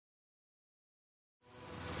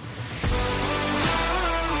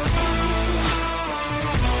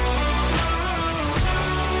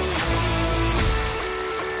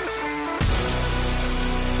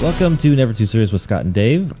Welcome to Never Too Serious with Scott and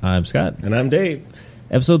Dave. I'm Scott. And I'm Dave.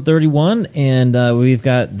 Episode 31, and we've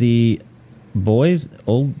got the boys,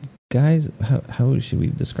 old guys. How should we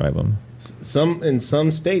describe them? In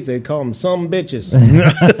some states, they call them some bitches.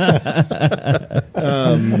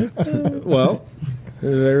 Well,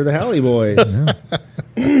 they're the Halley boys.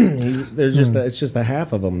 It's just a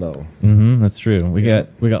half of them, though. Mm-hmm, that's true. We got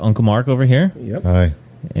Uncle Mark over here. Yep. Hi.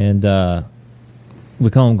 And we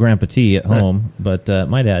call him Grandpa T at home, but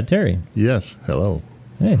my dad, Terry. Yes. Hello.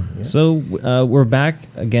 Hey. Yeah. So we're back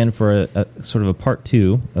again for a sort of a part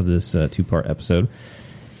 2 of this 2-part episode.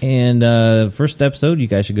 And first episode, you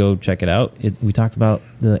guys should go check it out. We talked about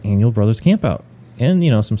the annual Brothers Campout and,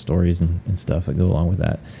 some stories and stuff that go along with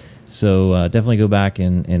that. So definitely go back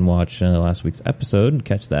and watch last week's episode and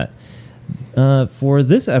catch that. For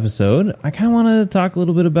this episode, I kind of want to talk a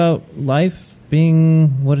little bit about life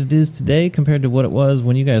being what it is today compared to what it was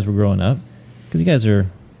when you guys were growing up. Because you guys are,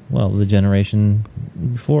 the generation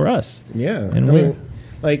before us. Yeah. And I mean,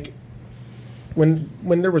 like, when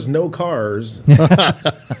there was no cars. I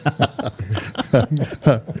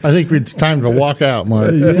think it's time to walk out,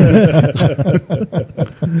 Mark.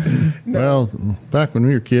 Well, back when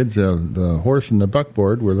we were kids, the horse and the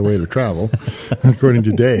buckboard were the way to travel, according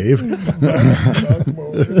to Dave.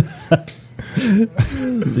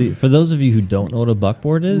 See, for those of you who don't know what a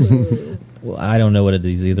buckboard is, well, I don't know what it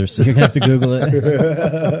is either, so you're going to have to Google it.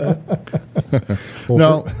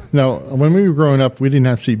 No, when we were growing up, we didn't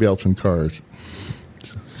have seatbelts in cars.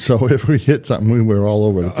 So if we hit something, we were all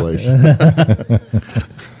over the place.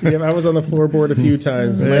 Yeah, I was on the floorboard a few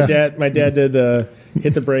times. Yeah. My dad did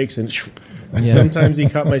hit the brakes, and sometimes he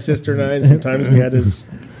caught my sister and I, and sometimes we had to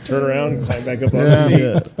turn around and climb back up on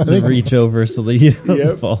the seat. Reach over so that you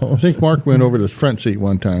don't fall. I think Mark went over the front seat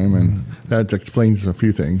one time, and that explains a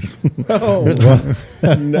few things. Oh,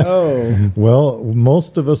 no. Well,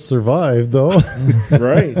 most of us survived, though.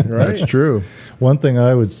 Right. That's true. One thing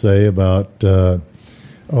I would say about,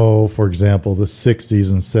 for example, the 60s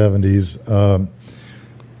and 70s,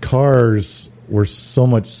 cars were so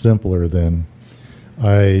much simpler then.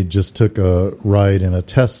 I just took a ride in a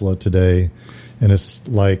Tesla today, and it's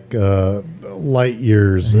like light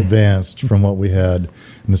years advanced from what we had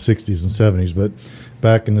in the 60s and 70s. But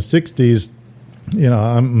back in the 60s,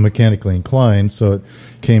 I'm mechanically inclined, so it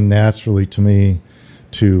came naturally to me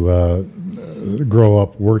to grow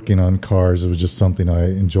up working on cars. It was just something I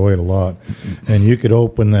enjoyed a lot. And you could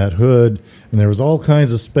open that hood, and there was all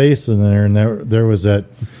kinds of space in there, and there was that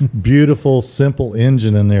beautiful, simple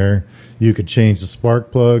engine in there. You could change the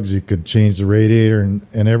spark plugs, you could change the radiator and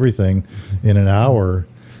everything in an hour,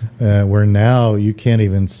 where now you can't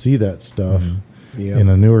even see that stuff in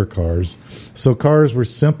the newer cars. So cars were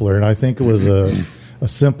simpler, and I think it was a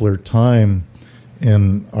simpler time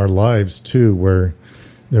in our lives, too, where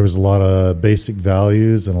there was a lot of basic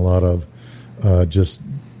values and a lot of just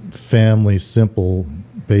family, simple,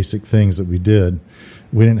 basic things that we did.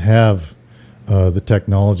 We didn't have the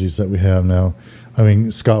technologies that we have now. I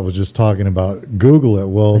mean, Scott was just talking about Google it.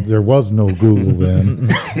 Well, there was no Google then.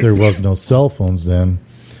 There was no cell phones then.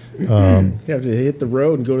 You have to hit the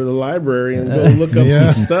road and go to the library and go look up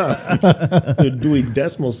some stuff. The Dewey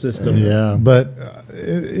Decimal System. Yeah. But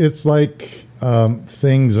it's like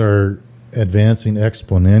things are advancing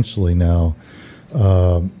exponentially now.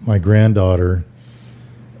 My granddaughter,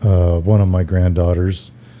 one of my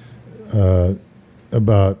granddaughters, about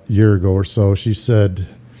a year ago or so, she said,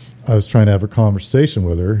 I was trying to have a conversation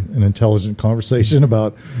with her, an intelligent conversation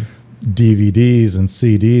about DVDs and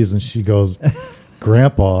CDs, and she goes,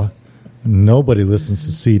 Grandpa, nobody listens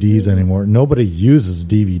to CDs anymore. Nobody uses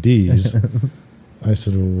DVDs. I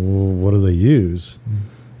said, well, what do they use?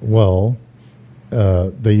 Well,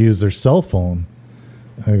 they use their cell phone.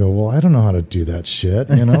 I go, well, I don't know how to do that shit,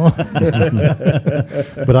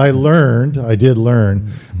 But I did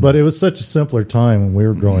learn. But it was such a simpler time when we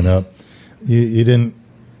were growing up. You didn't,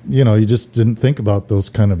 you just didn't think about those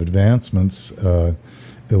kind of advancements. It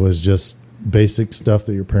was just basic stuff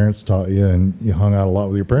that your parents taught you, and you hung out a lot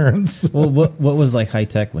with your parents. Well, what was like high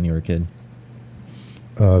tech when you were a kid?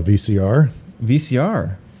 VCR.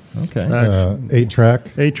 VCR. Okay. 8-track.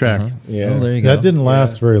 8-track. Yeah. Oh, there you go. That didn't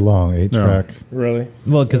last very long, 8-track. No. Really?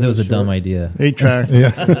 Well, because it was a dumb idea. 8-track.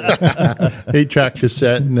 8-track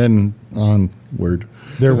cassette, and then onward.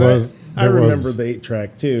 I remember the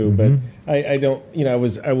 8-track too, but I don't. I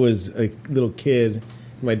was a little kid.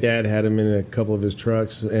 My dad had him in a couple of his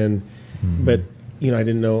trucks, but I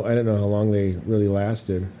didn't know how long they really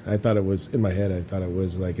lasted. I thought it was, in my head, I thought it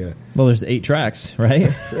was like a... Well, there's 8 tracks, right?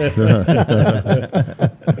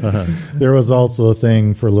 There was also a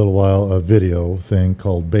thing for a little while, a video thing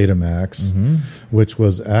called Betamax, which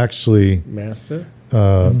was actually Master?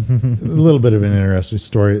 a little bit of an interesting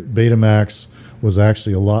story. Betamax was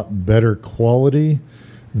actually a lot better quality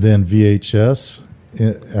than VHS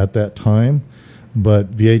at that time,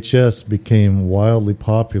 but VHS became wildly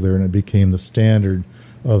popular and it became the standard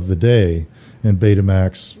of the day, and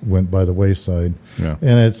Betamax went by the wayside. Yeah.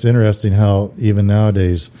 And it's interesting how even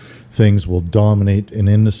nowadays things will dominate an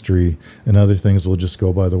industry and other things will just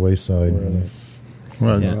go by the wayside. Really?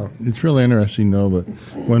 Well, Yeah. it's really interesting though. But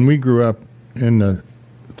when we grew up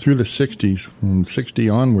through the '60s, from '60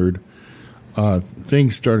 onward,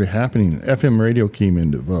 things started happening. FM radio came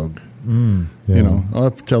into vogue. Yeah.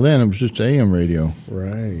 Up till then it was just AM radio.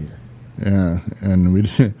 Right. Yeah, and we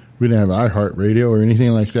didn't have iHeartRadio or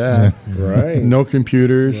anything like that. Right. No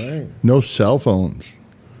computers, Right. no cell phones.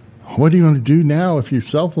 What are you going to do now if your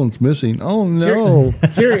cell phone's missing? Oh no!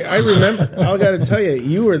 Terry, I remember. I got to tell you,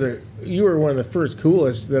 you were one of the first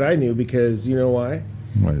coolest that I knew, because you know why?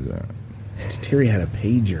 What is that? Terry had a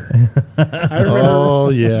pager. I remember. Oh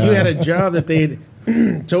yeah. You had a job that they'd.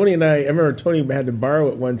 Tony and I remember Tony had to borrow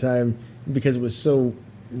it one time because it was so.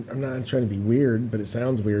 I'm not trying to be weird, but it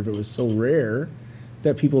sounds weird. But it was so rare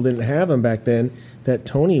that people didn't have them back then. That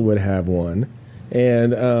Tony would have one,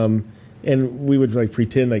 and we would like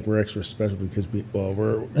pretend like we're extra special because we got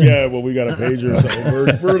a pager,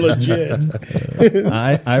 so we're legit.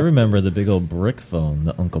 I remember the big old brick phone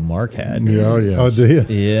that Uncle Mark had. Oh yeah. Oh, do you?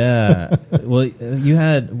 Yeah. Well, you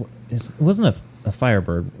had, it wasn't a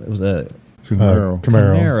Firebird. It was a Camaro.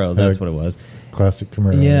 Camaro. That's what it was. Classic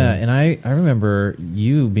Camaro. Yeah, and I remember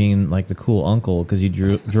you being like the cool uncle because you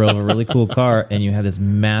drove a really cool car and you had this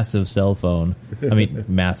massive cell phone. I mean,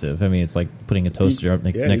 massive. I mean, it's like putting a toaster up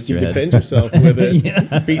next to you your head. defend yourself with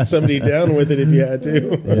it. Beat somebody down with it if you had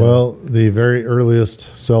to. Well, the very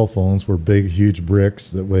earliest cell phones were big, huge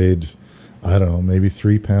bricks that weighed, I don't know, maybe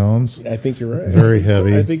 3 pounds. I think you're right. Very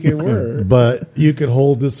heavy. I think you were. But you could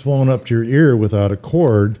hold this phone up to your ear without a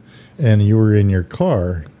cord, and you were in your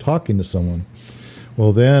car talking to someone.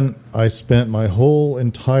 Well, then I spent my whole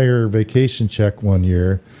entire vacation check one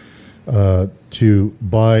year to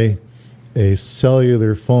buy a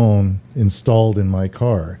cellular phone installed in my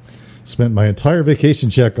car. Spent my entire vacation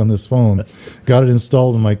check on this phone, got it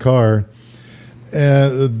installed in my car.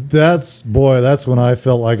 And that's when I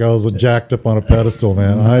felt like I was jacked up on a pedestal,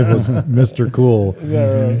 man. I was Mr. Cool.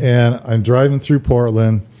 And I'm driving through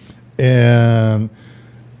Portland, and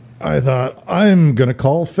I thought, I'm going to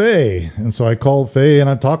call Faye. And so I called Faye, and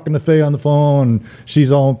I'm talking to Faye on the phone. And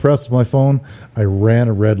she's all impressed with my phone. I ran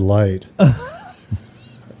a red light.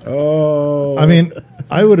 Oh. I mean,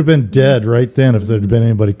 I would have been dead right then if there had been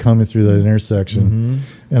anybody coming through that intersection.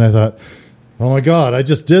 And I thought, oh my God, I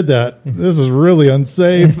just did that. This is really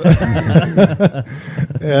unsafe.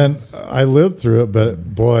 And I lived through it,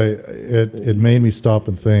 but boy, it made me stop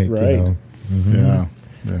and think. Right. You know?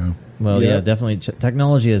 Yeah. Well, Yeah. yeah, definitely.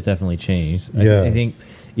 Technology has definitely changed. Yes. I think,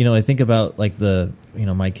 I think about like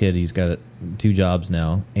my kid, he's got 2 jobs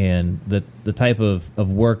now, and the type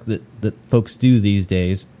of work that folks do these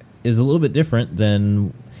days is a little bit different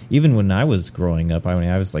than even when I was growing up. I mean,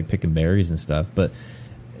 I was like picking berries and stuff, but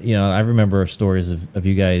I remember stories of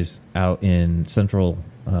you guys out in Central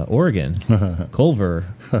Oregon, Culver,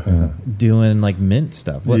 doing like mint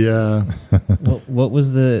stuff. What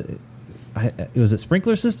was the? Was it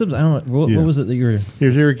sprinkler systems? I don't know. What was it that you were?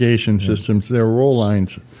 Here's irrigation systems. There were roll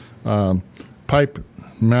lines, pipe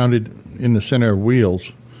mounted in the center of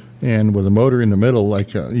wheels, and with a motor in the middle,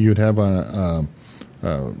 like you'd have on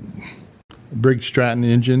a Briggs Stratton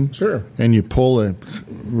engine. Sure. And you pull a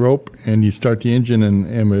rope, and you start the engine,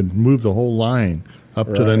 and would move the whole line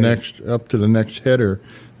up to the next header,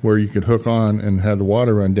 where you could hook on and have the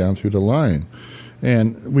water run down through the line.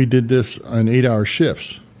 And we did this on 8-hour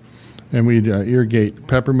shifts. And we'd irrigate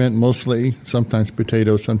peppermint mostly, sometimes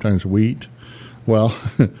potatoes, sometimes wheat. Well,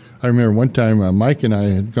 I remember one time Mike and I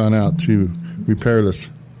had gone out to repair this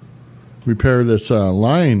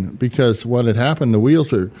line, because what had happened, the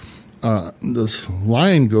wheels are this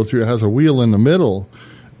line go through. It has a wheel in the middle,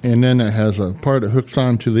 and then it has a part that hooks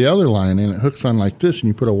on to the other line, and it hooks on like this, and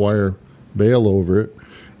you put a wire bail over it.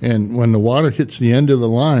 And when the water hits the end of the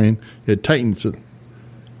line, it tightens it,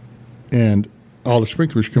 and all the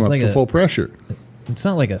sprinklers come up to full pressure. It's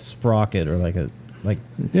not like a sprocket or like a. Like,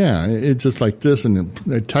 Yeah, it's just like this, and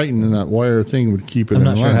they tighten, and that wire thing would keep it I'm in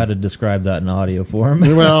not sure line. how to describe that in audio form.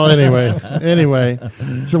 Well, anyway.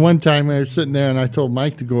 So one time I was sitting there, and I told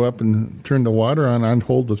Mike to go up and turn the water on and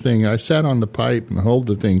hold the thing. I sat on the pipe and hold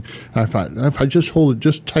the thing. I thought, if I just hold it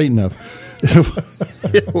just tight enough,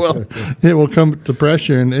 it will come to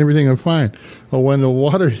pressure and everything will be fine. Well, when the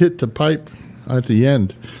water hit the pipe at the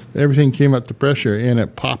end, everything came up to pressure, and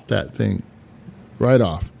it popped that thing right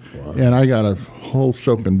off. Wow. And I got a whole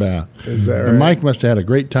soaking bath. Is that right? And Mike must have had a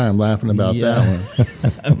great time laughing about that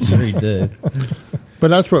one. I'm sure he did. But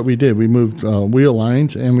that's what we did. We moved wheel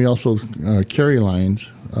lines, and we also carry lines,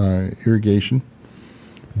 irrigation.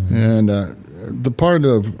 Mm-hmm. And the part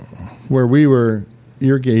of where we were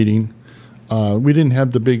irrigating, we didn't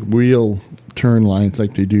have the big wheel turn lines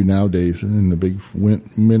like they do nowadays in the big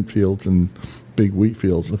mint fields and big wheat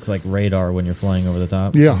fields. Looks like radar when you're flying over the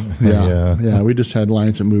top. Yeah. We just had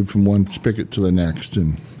lines that moved from one spigot to the next,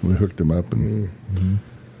 and we hooked them up and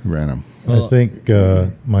ran them. I think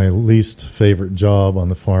my least favorite job on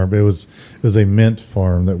the farm, it was a mint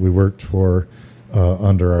farm that we worked for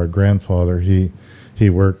under our grandfather. He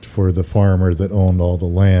worked for the farmer that owned all the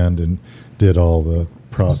land and did all the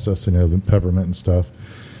processing of the peppermint and stuff,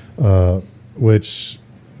 which,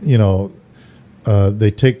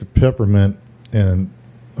 they take the peppermint and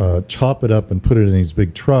chop it up and put it in these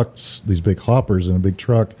big trucks, these big hoppers in a big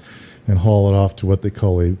truck, and haul it off to what they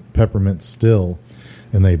call a peppermint still.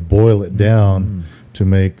 And they boil it down to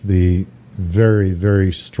make the very,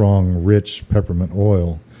 very strong, rich peppermint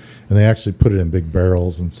oil. And they actually put it in big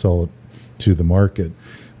barrels and sell it to the market.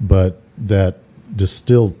 But that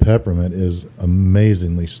distilled peppermint is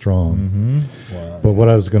amazingly strong. Mm-hmm. Wow. But what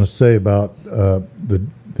I was going to say about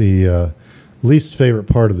the least favorite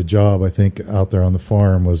part of the job, I think, out there on the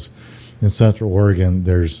farm was in Central Oregon.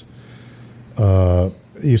 There's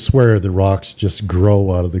you swear the rocks just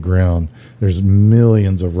grow out of the ground. There's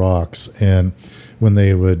millions of rocks, and when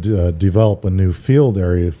they would develop a new field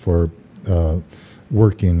area for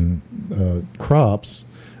working crops,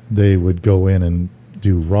 they would go in and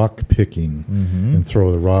do rock picking and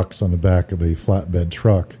throw the rocks on the back of a flatbed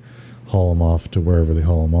truck, haul them off to wherever they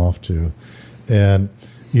haul them off to. And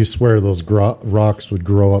you swear those rocks would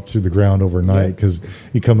grow up through the ground overnight, because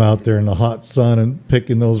you come out there in the hot sun and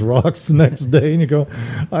picking those rocks the next day, and you go,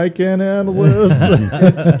 I can't handle this.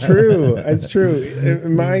 It's true. It's true.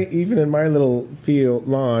 Even in my little field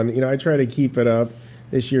lawn, I try to keep it up.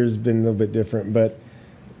 This year's been a little bit different, but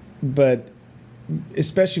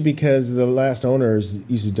especially because the last owners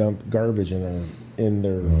used to dump garbage in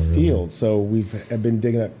their field, so have been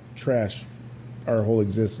digging up trash our whole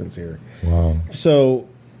existence here. Wow. So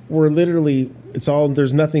we're literally,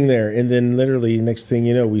 there's nothing there. And then literally next thing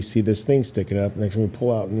you know, we see this thing sticking up. Next thing we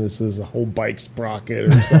pull out, and this is a whole bike sprocket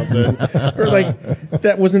or something. Or like,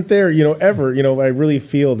 that wasn't there, ever. I really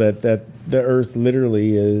feel that the earth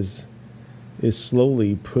literally is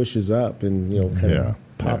slowly pushes up and, kind of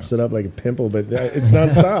pops it up like a pimple, but it's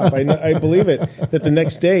nonstop. I believe it, that the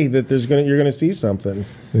next day that you're going to see something.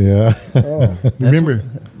 Yeah. Oh. Remember?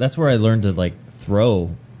 That's where I learned to throw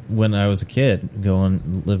when I was a kid,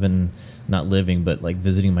 not living, but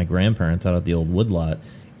visiting my grandparents out at the old woodlot,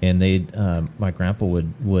 and my grandpa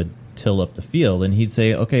would till up the field, and he'd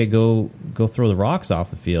say, "Okay, go throw the rocks off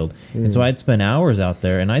the field." And so I'd spend hours out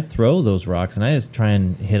there, and I'd throw those rocks, and I just try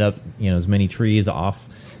and hit up as many trees off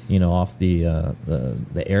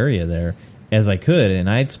the area there as I could, and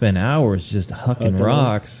I'd spend hours just hucking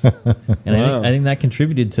rocks. And I think that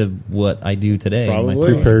contributed to what I do today.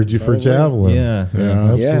 Probably. Prepared you for javelin. Yeah.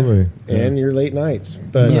 Absolutely. Yeah. And your late nights.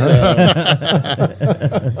 But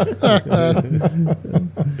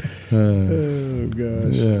oh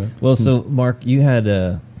gosh. Yeah. Well, so Mark, you had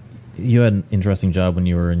an interesting job when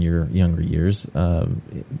you were in your younger years. The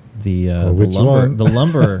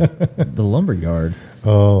lumber yard.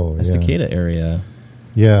 Oh, Estacada area.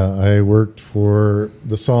 Yeah, I worked for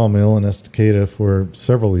the sawmill in Estacada for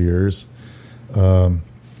several years.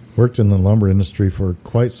 Worked in the lumber industry for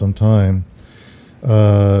quite some time.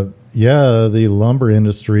 The lumber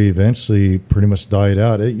industry eventually pretty much died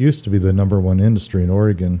out. It used to be the number one industry in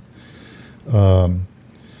Oregon.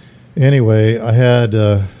 Anyway, I had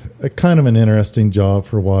a kind of an interesting job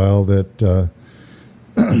for a while that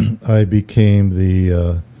I became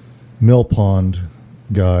the mill pond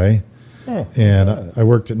guy. And I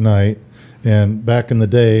worked at night, and back in the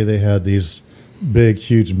day, they had these big,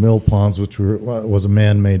 huge mill ponds, which was a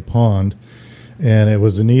man-made pond, and it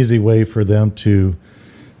was an easy way for them to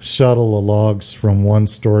shuttle the logs from one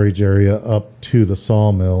storage area up to the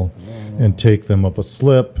sawmill and take them up a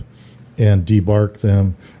slip and debark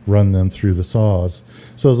them, run them through the saws.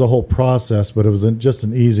 So it was a whole process, but it was just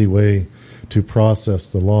an easy way to process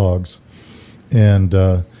the logs. And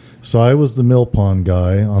so I was the mill pond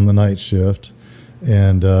guy on the night shift,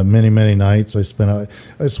 and many nights I spent.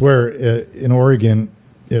 I swear, in Oregon,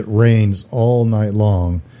 it rains all night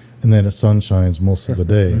long, and then it sunshines most of the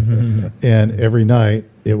day. And every night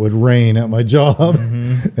it would rain at my job,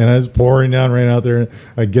 and I was pouring down rain out there. And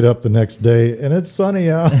I'd get up the next day, and it's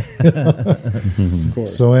sunny out.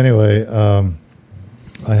 So anyway,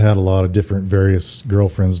 I had a lot of different various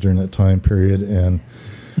girlfriends during that time period, and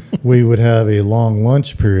we would have a long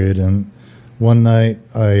lunch period. And one night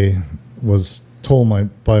I was told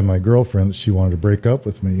by my girlfriend that she wanted to break up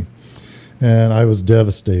with me, and I was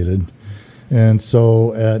devastated. And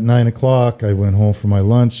so at 9 o'clock, I went home for my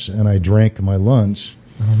lunch, and I drank my lunch.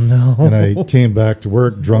 Oh no! And I came back to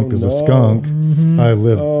work drunk as a skunk. I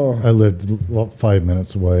lived 5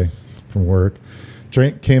 minutes away from work.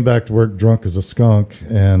 Came back to work drunk as a skunk,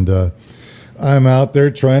 and I'm out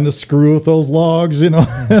there trying to screw with those logs, and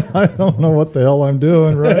I don't know what the hell I'm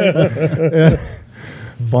doing, right? And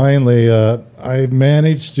finally, I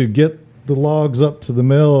managed to get the logs up to the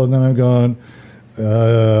mill, and then I'm going,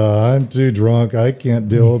 I'm too drunk. I can't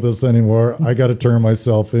deal with this anymore. I got to turn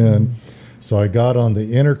myself in. So I got on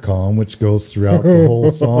the intercom, which goes throughout the whole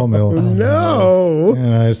sawmill. No.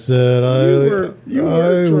 And I said, You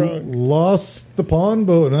were I drunk. lost the pond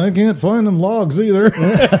boat, and I can't find them logs either.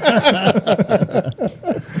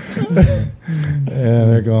 And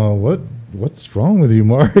they're going, what's wrong with you,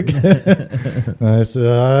 Mark? And I said,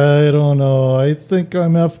 I don't know. I think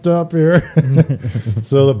I'm effed up here.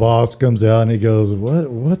 So the boss comes out and he goes,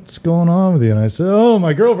 what's going on with you? And I said, oh,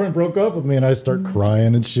 my girlfriend broke up with me. And I start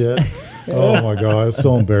crying and shit. Oh my God, it's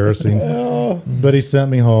so embarrassing. But he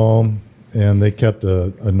sent me home, and they kept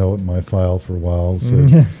a note in my file for a while.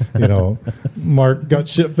 So, Mark got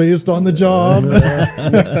shit-faced on the job.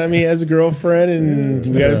 Next time he has a girlfriend, and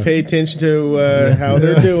we got to pay attention to how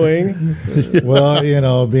they're doing.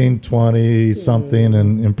 Well, being 20-something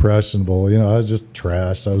and impressionable, I was just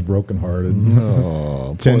trashed. I was brokenhearted.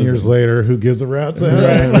 Oh, 10 years later, who gives a rat's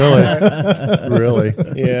ass? Really?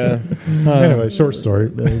 Yeah. Anyway, short story.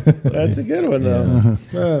 That's a good one, though.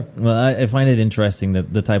 Well, I find it interesting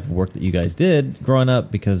that the type of work that you guys did growing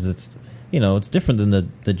up, because it's different than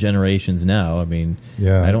the generations now. I mean,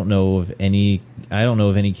 Yeah. I don't know of any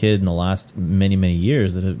kid in the last many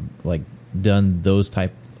years that have done those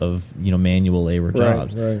type of manual labor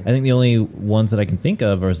jobs. Right. I think the only ones that I can think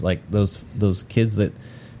of are those kids that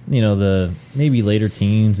the maybe later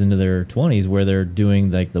teens into their 20s where they're doing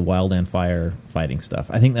the wildland fire fighting stuff.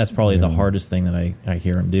 I think that's probably the hardest thing that I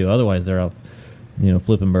hear them do. Otherwise, they're out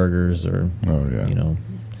flipping burgers or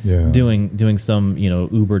doing some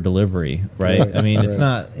Uber delivery, right? I mean, it's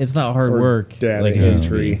not hard work. Data like it used to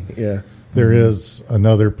entry. be. Yeah. There is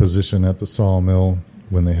another position at the sawmill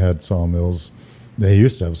when they had sawmills. They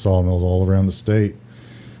used to have sawmills all around the state.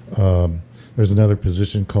 There's another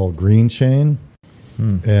position called green chain,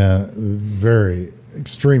 and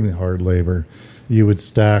extremely hard labor. You would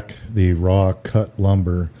stack the raw cut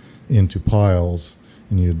lumber into piles,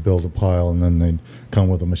 and you'd build a pile, and then they'd come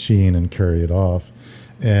with a machine and carry it off.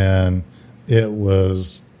 And it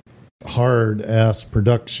was hard ass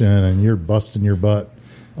production, and you're busting your butt.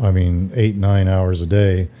 I mean, 8-9 hours a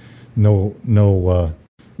day.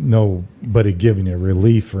 Nobody giving you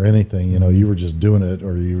relief or anything. You were just doing it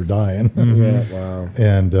or you were dying. Yeah. Wow.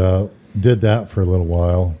 And did that for a little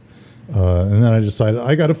while. And then I decided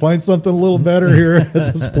I got to find something a little better here at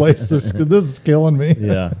this place. This is killing me.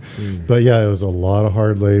 Yeah. But yeah, it was a lot of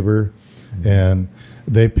hard labor, and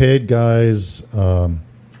they paid guys a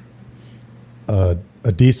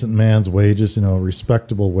decent man's wages, a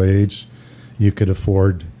respectable wage. You could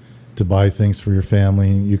afford to buy things for your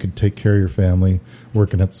family. You could take care of your family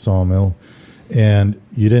working at the sawmill, and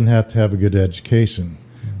you didn't have to have a good education.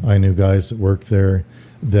 I knew guys that worked there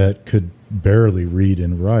that could barely read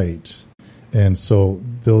and write, and so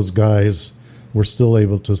those guys were still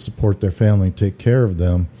able to support their family, take care of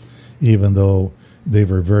them, even though they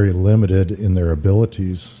were very limited in their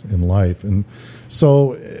abilities in life. And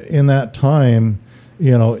so in that time,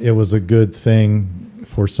 it was a good thing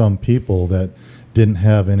for some people that didn't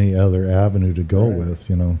have any other avenue to go with.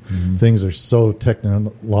 Things are so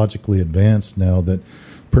technologically advanced now that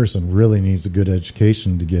person really needs a good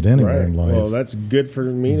education to get anywhere in life. Well, that's good for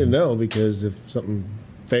me to know, because if something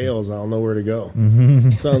fails, I'll know where to go.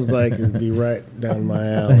 Mm-hmm. Sounds like it'd be right down my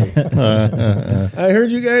alley. I heard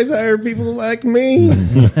you guys hire people like me.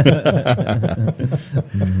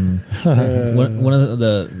 One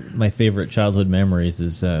of my favorite childhood memories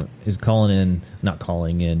is not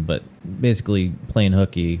calling in, but basically playing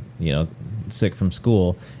hooky. Sick from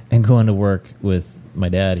school and going to work with my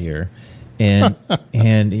dad here, and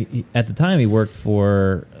at the time he worked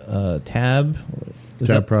for Tab.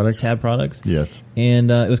 Products. Tab Products. Yes. And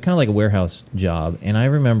it was kind of like a warehouse job. And I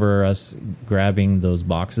remember us grabbing those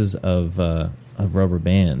boxes of rubber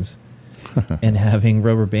bands and having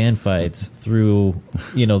rubber band fights through,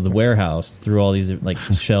 the warehouse, through all these like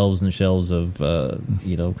shelves and shelves of,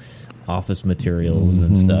 office materials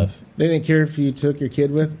and stuff. They didn't care if you took your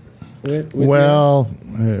kid with well,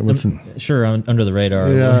 it wasn't. Sure, under the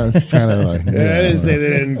radar. Yeah, it's kind of like. I didn't say they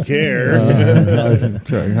didn't care. I was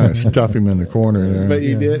trying to stuff him in the corner there. But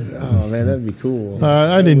you did? Oh, man, that'd be cool.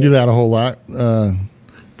 I didn't do that a whole lot,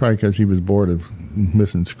 probably because he was bored of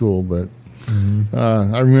missing school. But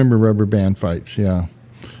I remember rubber band fights, yeah.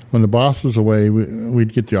 When the boss was away,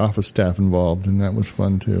 we'd get the office staff involved, and that was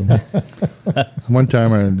fun, too. One time,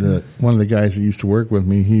 one of the guys that used to work with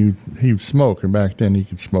me, he'd smoke, and back then he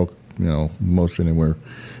could smoke, most anywhere.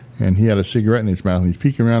 And he had a cigarette in his mouth, and he's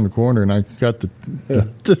peeking around the corner, and I got the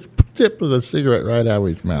tip of the cigarette right out of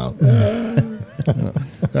his mouth.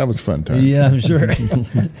 That was fun times. Yeah, I'm sure.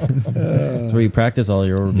 That's where you practice all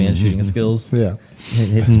your rubber band shooting skills. Yeah.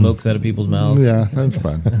 Hit smokes out of people's mouths. Yeah, that's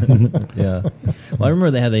fun. Yeah. Well, I remember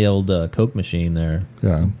they had the old Coke machine there.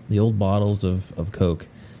 Yeah. The old bottles of Coke.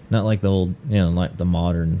 Not like the old, like the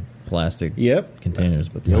modern plastic containers,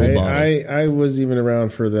 but the old bottles. I was even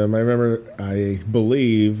around for them. I remember, I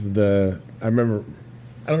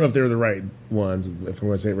don't know if they were the right ones, if I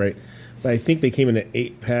want to say it right, but I think they came in an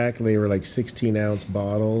 8-pack. They were like 16-ounce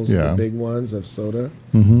bottles, the big ones of soda.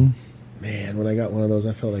 Mm-hmm. Man, when I got one of those,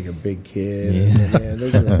 I felt like a big kid. Yeah. Man,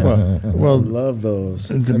 those are, I love those.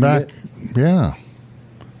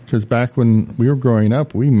 Because back when we were growing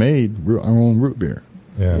up, we made our own root beer.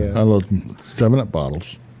 Yeah. I love 7-Up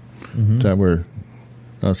bottles that were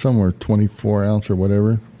some were 24-ounce or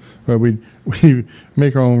whatever. But we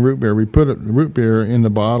make our own root beer. We put root beer in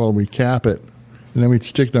the bottle, we cap it, and then we'd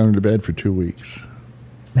stick it under the bed for 2 weeks.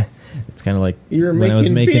 It's kind of like when I was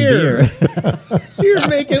making beer. You're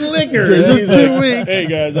making liquor. Just 2 weeks. Hey,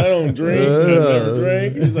 guys, I don't drink. I never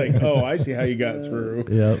drink. He's like, oh, I see how you got through.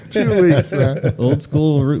 Yep. 2 weeks, man. Old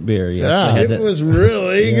school root beer. Yeah. It was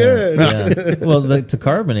really good. Yeah. Well, to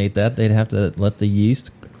carbonate that, they'd have to let the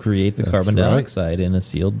yeast create the carbon dioxide in a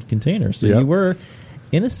sealed container. So you were,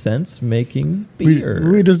 in a sense, making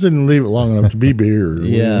beer. We just didn't leave it long enough to be beer.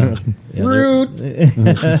 Yeah. Root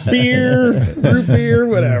beer, root beer,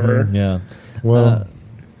 whatever. Yeah. Well,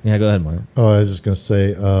 go ahead, Mark. Oh, I was just going to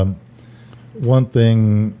say one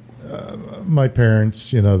thing. My parents,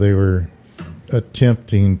 they were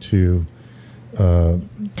attempting to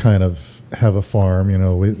kind of have a farm.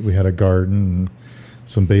 We had a garden and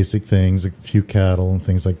some basic things, a few cattle and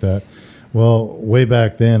things like that. Well, way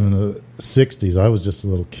back then in the 60s, I was just a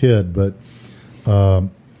little kid, but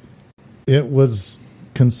it was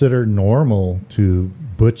considered normal to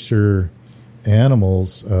butcher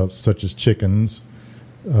animals such as chickens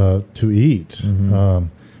to eat.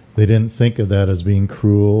 They didn't think of that as being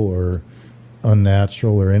cruel or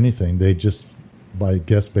unnatural or anything. They just, I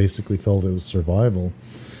guess, basically felt it was survival.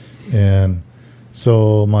 And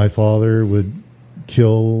so my father would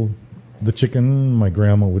kill the chicken, my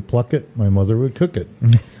grandma would pluck it, my mother would cook it.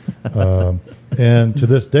 And to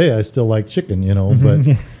this day, I still like chicken,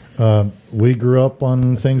 but we grew up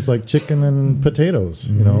on things like chicken and potatoes,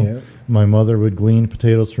 My mother would glean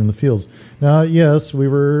potatoes from the fields. Now, yes, we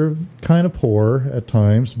were kind of poor at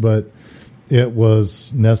times, but it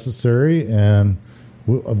was necessary, and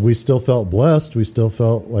we still felt blessed. We still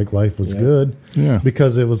felt like life was good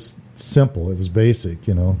because it was simple. It was basic,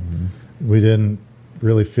 We didn't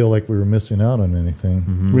really feel like we were missing out on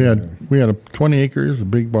anything. We had 20 acres, a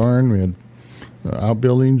big barn. We had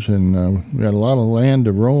outbuildings, and we had a lot of land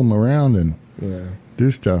to roam around and do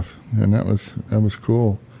stuff. And that was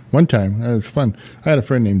cool. One time, that was fun. I had a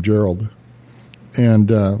friend named Gerald, and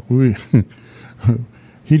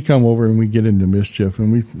he'd come over and we'd get into mischief.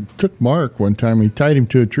 And we took Mark one time. We tied him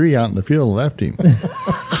to a tree out in the field and left him.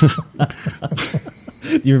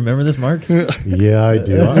 You remember this, Mark? Yeah, I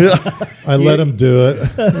do. I let him do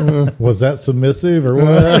it. Was that submissive or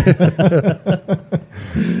what?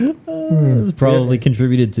 It's probably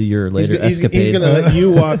contributed to your later escapades. He's going to let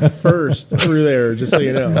you walk first through there, just so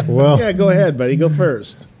you know. Well, yeah, go ahead, buddy. Go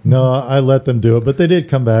first. No, I let them do it, but they did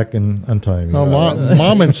come back and untie me. Oh,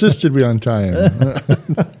 mom insisted we untie him.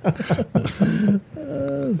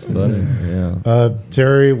 That's funny. Yeah.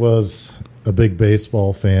 Terry was a big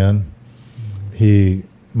baseball fan.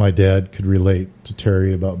 My dad could relate to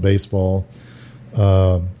Terry about baseball.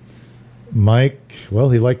 Mike, well,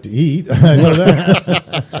 he liked to eat. I know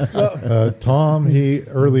that. Tom,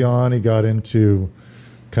 early on he got into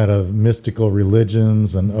kind of mystical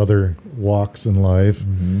religions and other walks in life.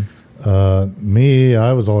 Mm-hmm. Me,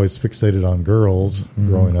 I was always fixated on girls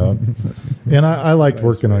growing up, and I liked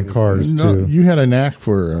working on cars too. You had a knack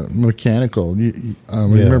for mechanical. I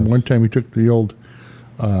remember one time we took the old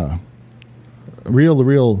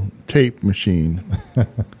reel-to-reel tape machine.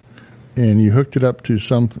 And you hooked it up to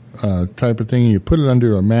some type of thing, and you put it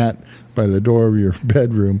under a mat by the door of your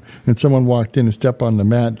bedroom, and someone walked in and stepped on the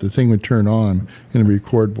mat, the thing would turn on and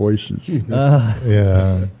record voices.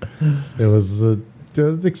 Yeah. It was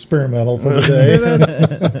experimental for the day.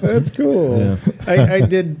 That's cool. Yeah. I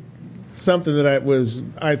did something that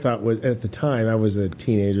I thought was, at the time, I was a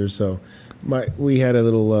teenager, so we had a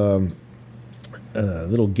little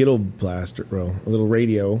Ghetto Blaster, a little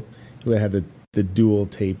radio that had the dual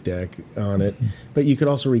tape deck on it, but you could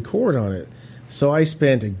also record on it. So I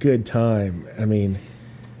spent a good time. I mean,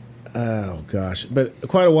 oh gosh, but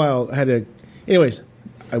quite a while. Anyways,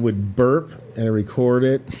 I would burp and I'd record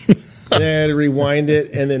it, and then I'd rewind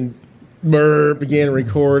it, and then burp again and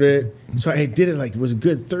record it. So I did it like it was a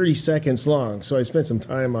good 30 seconds long. So I spent some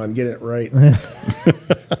time on getting it right.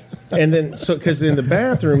 And then, because in the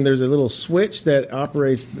bathroom, there's a little switch that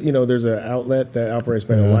operates, there's an outlet that operates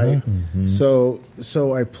by the light. Mm-hmm.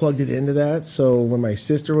 So I plugged it into that. So when my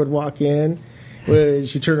sister would walk in,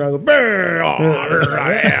 she turned around and go,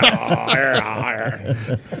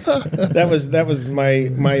 that was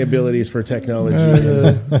my abilities for technology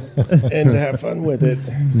and to have fun with it.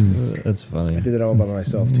 That's funny. I did it all by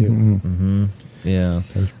myself, too. Mm-hmm. Yeah,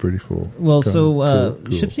 that's pretty cool. Well,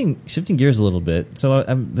 cool. Shifting gears a little bit. So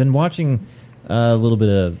I've been watching a little bit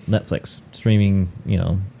of Netflix streaming,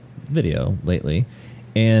 video lately,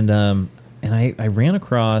 and I ran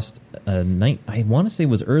across a night. I want to say it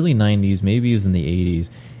was early '90s, maybe it was in the '80s.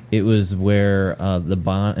 It was where the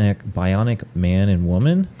Bionic Man and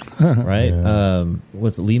Woman, right? Yeah.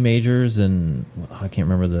 What's Lee Majors and I can't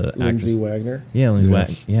remember the actress. Lindsay Wagner. Yeah, Lindsay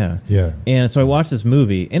Wagner. Yeah. And so I watched this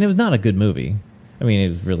movie, and it was not a good movie. I mean, it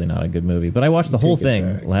was really not a good movie, but I watched the whole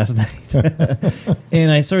thing last night.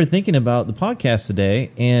 And I started thinking about the podcast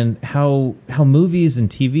today and how movies and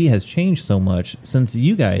TV has changed so much since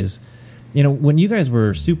you guys, when you guys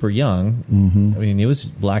were super young, I mean, it was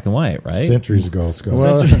just black and white, right? Centuries ago, Scott.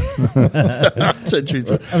 Centuries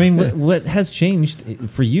ago. I mean, what has changed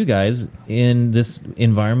for you guys in this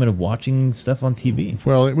environment of watching stuff on TV?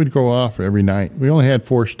 Well, it would go off every night. We only had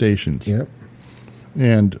 4 stations. Yep.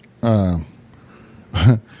 And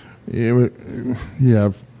you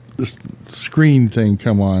have this screen thing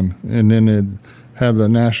come on, and then it'd have the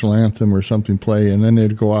national anthem or something play, and then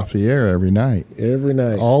they'd go off the air every night. Every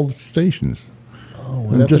night. All the stations. Oh,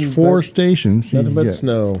 and just 4 stations. Nothing but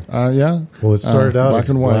snow. Yeah. Well, it started out black as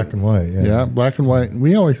and white. Black and white. Yeah, black and white.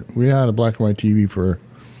 We had a black and white TV for,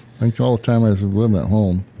 I think, all the time I was living at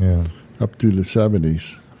home. Yeah. Up to the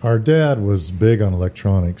 70s. Our dad was big on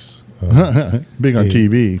electronics. Big on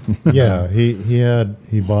TV. Yeah,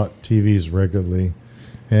 he bought TVs regularly,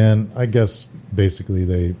 and I guess basically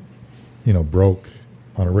they, broke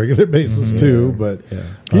on a regular basis too. But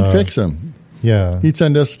he'd fix them. Yeah, he'd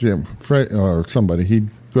send us to Fred or somebody. He'd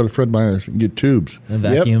go to Fred Meyer's and get tubes, and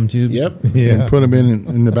vacuum tubes. Yep, and put them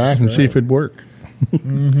in the back and see if it'd work.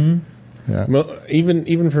 Mm-hmm. Yeah.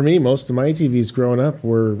 Even for me, most of my TVs growing up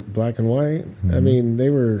were black and white. Mm-hmm. I mean, they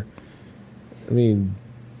were.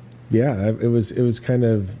 Yeah, it was kind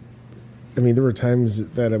of. I mean, there were times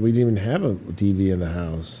that we didn't even have a TV in the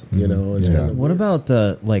house. Kind of what about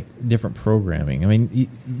like different programming? I mean,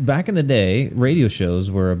 back in the day, radio shows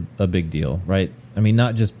were a big deal, right? I mean,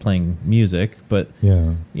 not just playing music, but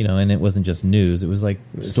and it wasn't just news. It was like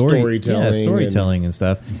storytelling and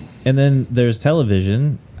stuff. And then there's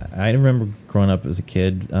television. I remember growing up as a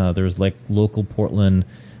kid. There was like local Portland.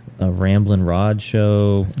 Ramblin' Rod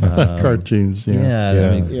show, cartoons.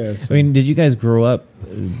 I mean, did you guys grow up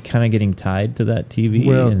kind of getting tied to that TV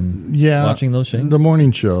and watching those things? The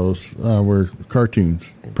morning shows were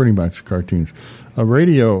cartoons, pretty much cartoons.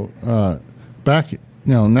 Radio back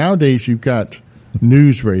nowadays you've got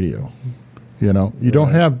news radio. You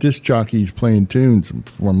don't have disc jockeys playing tunes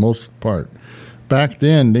for most part. back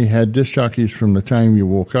then they had disc jockeys from the time you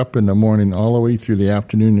woke up in the morning all the way through the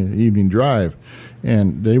afternoon and evening drive,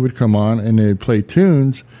 and they would come on and they'd play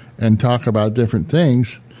tunes and talk about different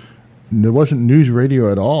things. There wasn't news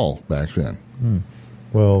radio at all back then.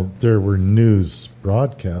 Well, there were news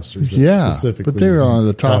broadcasters. That Yeah, specifically but they were on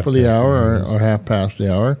the top of the broadcasted hour news. or half past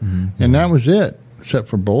the hour, and that was it, except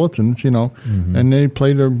for bulletins, And they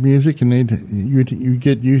play their music, and you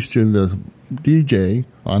get used to the DJ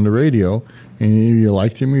on the radio, and you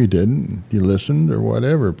liked him or you didn't, you listened or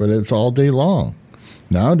whatever, but it's all day long.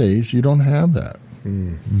 Nowadays, you don't have that.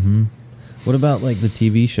 What about like the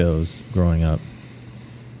TV shows growing up?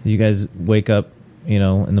 Did you guys wake up,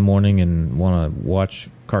 in the morning and want to watch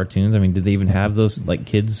cartoons? I mean, did they even have those like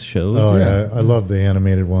kids shows? Oh yeah, I love the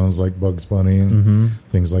animated ones like Bugs Bunny and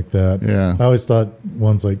things like that. Yeah. I always thought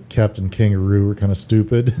ones like Captain Kangaroo were kind of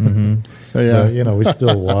stupid. Yeah. We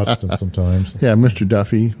still watched them sometimes. Yeah, Mr.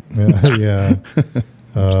 Duffy. Yeah.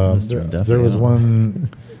 Duffy, There was yeah. one,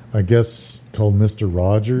 I guess, called Mr.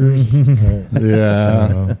 Rogers.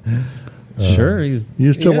 Yeah. Sure, he's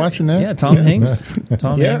You still Yeah. watching that? yeah. Tom Hanks.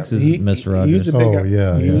 Tom Yeah, Hanks is he- Mr. Rogers. He was a big, Oh,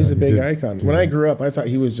 yeah, he yeah, was a he big did icon. do When I that. grew up, I thought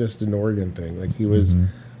he was just an Oregon thing. Like he was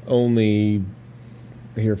only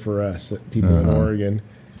here for us, people in Oregon.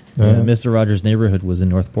 Yeah, Mr. Rogers' Neighborhood was in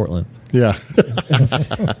North Portland. Yeah.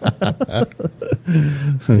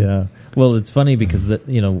 Yeah. Well, it's funny because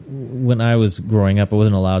when I was growing up, I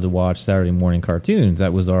wasn't allowed to watch Saturday morning cartoons.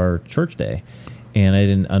 That was our church day, and I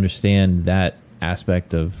didn't understand that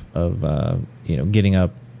aspect of getting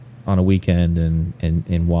up on a weekend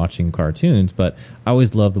and watching cartoons. But I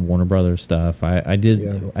always loved the Warner Brothers stuff. I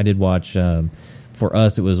did watch. For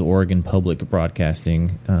us, it was Oregon Public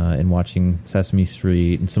Broadcasting and watching Sesame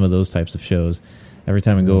Street and some of those types of shows. Every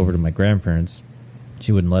time I go over to my grandparents,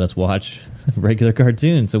 she wouldn't let us watch regular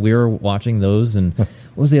cartoons, so we were watching those. And what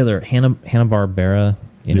was the other Hanna-Barbera?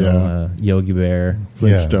 Yogi Bear,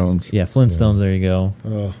 Flintstones. yeah, Flintstones. There you go.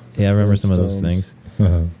 Oh, Yeah, I remember some of those Flintstones.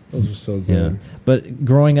 things. Those were so Yeah, good. but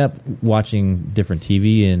growing up watching different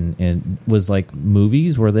TV and was like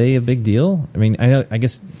movies. Were they a big deal? I mean, I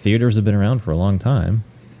guess theaters have been around for a long time.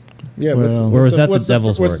 Yeah, Well- Or was that the what's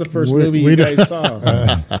devil's What's work? the first We- movie we you don't- guys saw?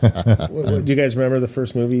 Do you guys remember the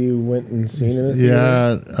first movie you went and seen in the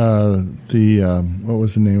theater? Yeah, what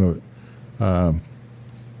was the name of it?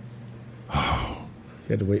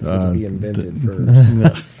 You had to wait for it to be invented for.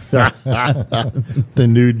 The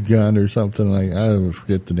Nude Gun or something like. I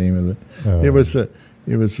forget the name of it. Oh.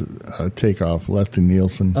 It was a takeoff. Leslie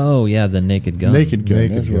Nielsen. Oh yeah, the Naked Gun. Naked Gun.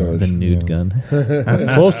 Naked That's what it Gun. was. The nude Yeah. gun.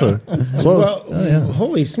 Close. Well,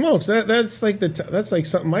 holy smokes! That's like that's like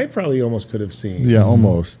something I probably almost could have seen. Yeah,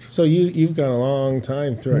 almost. So you've gone a long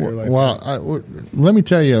time throughout your life. Well, let me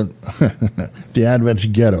tell you, the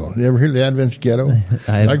Adventist Ghetto. You ever hear the Adventist Ghetto?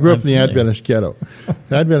 I grew up in the I'm familiar. Adventist Ghetto.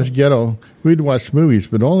 The Adventist Ghetto, we'd watch movies,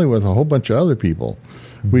 but only with a whole bunch of other people.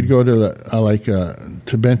 We'd go to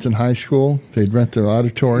to Benton High School. They'd rent their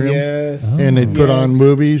auditorium, Yes. and they'd put on Yes.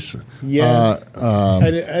 movies. Yes.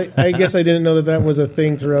 I guess I didn't know that was a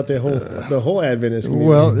thing throughout the whole Adventist community.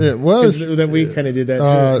 Well, it was. 'Cause that we kind of did that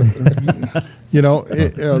too.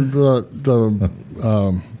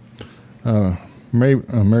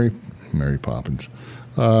 Mary Poppins.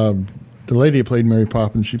 The lady who played Mary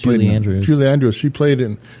Poppins, Julie Andrews. Julie Andrews. She played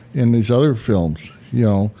in these other films.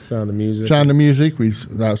 Sound of Music. Sound of Music.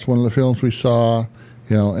 That's one of the films we saw.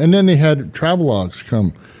 And then they had travelogues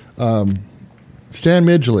come. Stan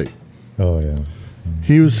Midgley. Oh yeah.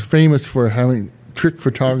 He was famous for having trick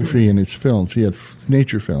photography in his films. He had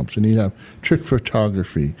nature films, and he'd have trick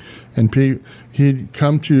photography. And he'd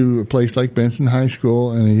come to a place like Benson High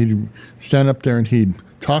School, and he'd stand up there and he'd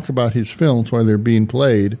talk about his films while they're being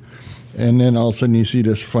played. And then all of a sudden you see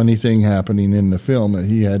this funny thing happening in the film, that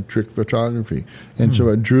he had trick photography. And so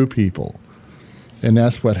it drew people. And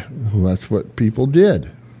that's what people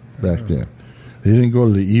did back then. They didn't go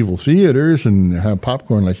to the evil theaters and have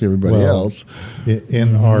popcorn like everybody else.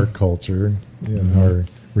 In our culture, in our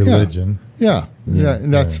religion. Yeah.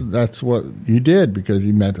 And that's what you did, because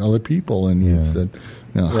you met other people and you said,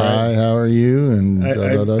 hi, how are you? And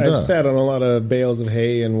I've sat on a lot of bales of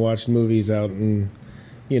hay and watched movies out and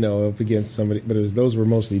up against somebody, but those were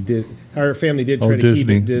mostly our family did try to keep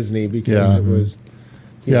Disney. it Disney because it was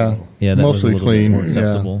Yeah, Yeah, that mostly was a little clean. bit more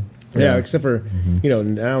acceptable. Yeah, except for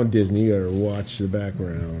now Disney, you gotta watch the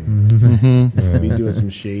background. Be doing some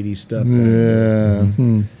shady stuff. Yeah.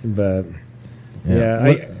 But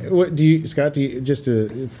what do you, Scott?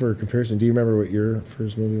 For comparison, do you remember what your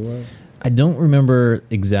first movie was? I don't remember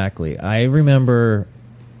exactly. I remember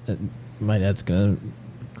my dad's gonna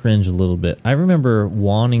cringe a little bit. I remember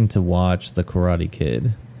wanting to watch The Karate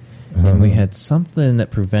Kid, and we had something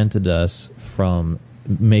that prevented us from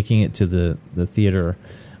making it to the theater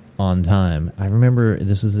on time. I remember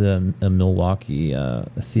this was a Milwaukee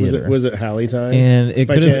theater. Was it Hallie time? And it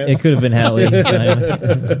by could chance? have been Hallie time.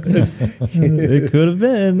 It could have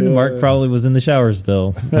been. Mark probably was in the shower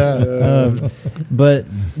still. But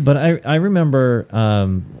I remember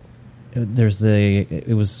a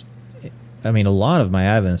lot of my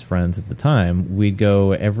Adventist friends at the time, we'd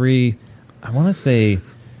go every, I want to say,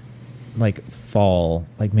 like fall,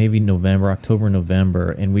 like maybe October,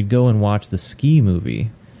 November, and we'd go and watch the Ski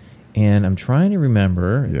movie. And I'm trying to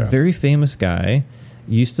remember, a very famous guy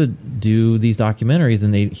used to do these documentaries,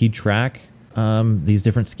 and he'd track these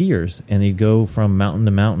different skiers, and they'd go from mountain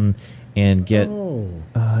to mountain and get,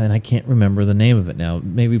 and I can't remember the name of it now.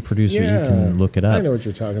 Maybe producer, you can look it up. I know what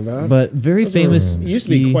you're talking about. But very famous. It used to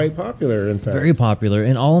be quite popular, in fact. Very popular,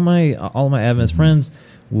 and all of my Adventist friends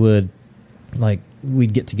would, like,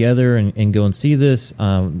 we'd get together and go and see this.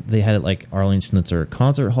 They had it like Arlene Schnitzer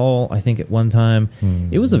Concert Hall, I think, at one time.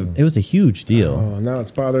 It was a huge deal. Oh, now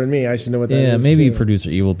it's bothering me. I should know what that is. Yeah, maybe too. producer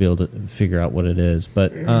E will be able to figure out what it is.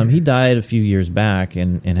 But he died a few years back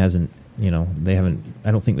and hasn't. They haven't.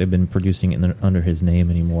 I don't think they've been producing it under his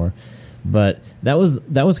name anymore. But that was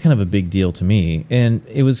kind of a big deal to me, and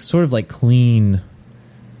it was sort of like clean.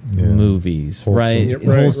 Movies, Wholesome. right? Yeah,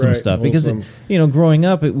 right, Wholesome stuff. wholesome. Because growing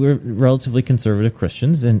up, we're relatively conservative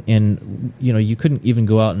Christians, and you couldn't even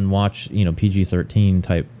go out and watch PG-13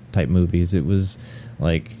 type movies. It was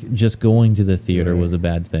like just going to the theater was a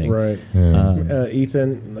bad thing, Right. Yeah.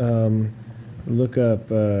 Ethan, look up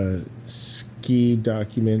ski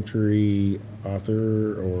documentary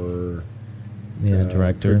author or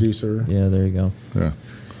director, producer. Yeah, there you go. Yeah.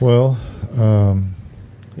 Well,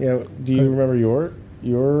 Yeah. Do you remember your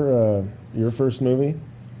first movie?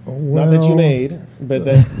 well, Not that you made, but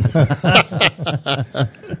that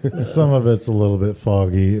some of it's a little bit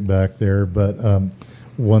foggy back there, but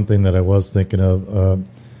one thing that I was thinking of,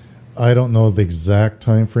 I don't know the exact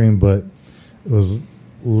time frame, but it was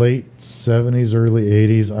late 70s, early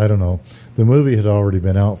 80s. I don't know. The movie had already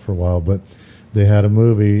been out for a while, but they had a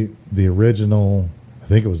movie, the original, I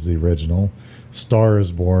think it was the original, Star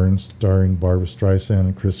is Born, starring Barbra Streisand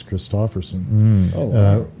and Chris Christopherson. Oh, And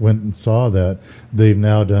I went and saw that. They've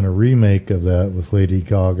now done a remake of that with Lady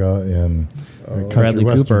Gaga and country Bradley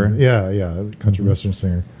western. Cooper. Yeah, country western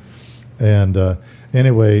singer. And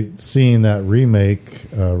anyway, seeing that remake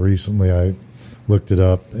recently, I looked it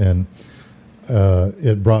up, and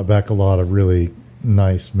it brought back a lot of really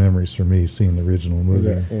nice memories for me seeing the original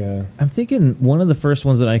movie. yeah. I'm thinking one of the first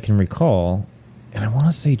ones that I can recall, and I want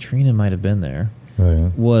to say Trina might have been there,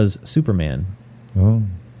 was Superman. Oh,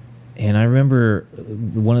 And I remember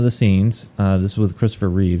one of the scenes, this was Christopher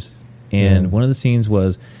Reeves, and one of the scenes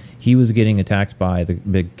was he was getting attacked by the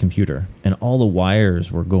big computer, and all the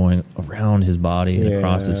wires were going around his body and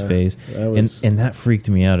across his face. That was- and that freaked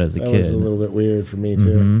me out as a That kid. was a little bit weird for me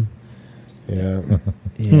too. Mhm. Yeah.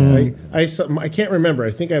 Yeah. I can't remember.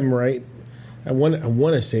 I think I'm right. I want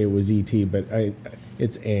to say it was E.T., but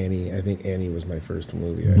it's Annie. I think Annie was my first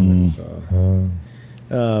movie I ever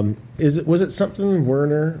saw. Was it something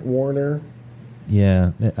Warner?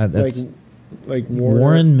 Yeah, that's like Warner,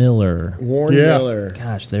 Warren Miller. Warren Yeah. Miller.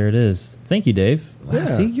 Gosh, there it is. Thank you, Dave. Wow, Yeah.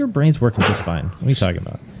 see, your brain's working just fine. What are you talking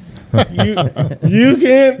about? You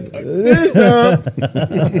can't this time.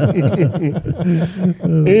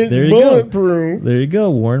 It's There you go. bulletproof. There you go,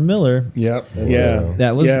 Warren Miller. Yep. Yeah,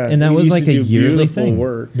 That was, yeah. and that He was used like to a do yearly beautiful thing.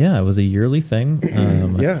 work. Yeah, it was a yearly thing.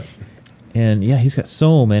 Yeah. And yeah, he's got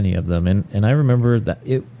so many of them, and I remember that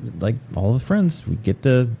it, like, all the friends we get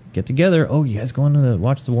together. Oh, you guys going to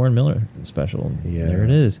watch the Warren Miller special? Yeah. There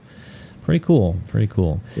it is. Pretty cool.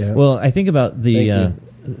 Yeah. Well, I think about the Thank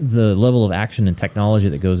the level of action and technology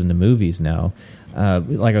that goes into movies now.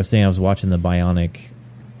 Like I was saying, I was watching the Bionic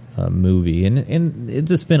movie, and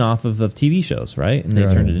it's a spin-off of TV shows, right? And they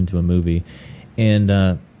Right. turned it into a movie, and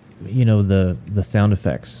the sound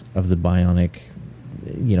effects of the Bionic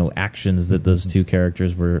actions that those two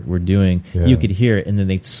characters were doing, Yeah. you could hear it, and then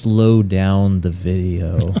they slowed down the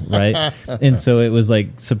video, right? And so it was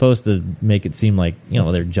like supposed to make it seem like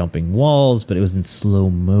they're jumping walls, but it was in slow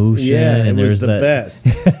motion. Yeah, and it was there's the best.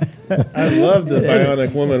 I loved the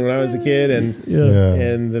Bionic Woman when I was a kid, and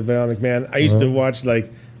the Bionic Man. I used to watch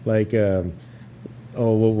like what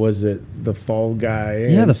was it? The Fall Guy.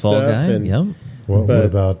 Yeah, and the Fall stuff, Guy. and- Yep. what But-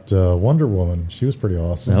 about Wonder Woman? She was pretty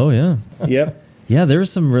awesome. Oh yeah. Yep. Yeah, there was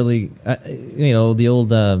some really, the old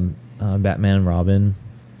Batman and Robin.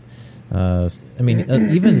 I mean,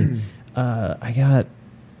 even I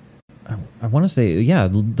I want to say, yeah,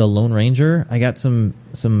 the Lone Ranger. I got some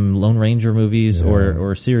Lone Ranger movies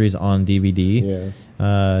or series on DVD. Yeah.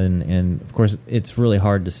 And of course, it's really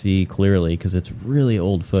hard to see clearly because it's really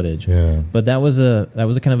old footage. Yeah. But that was a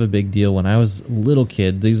kind of a big deal when I was a little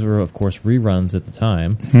kid. These were, of course, reruns at the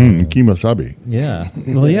time. Kemosabe. Yeah.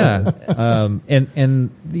 Well, yeah.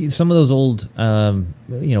 Some of those old,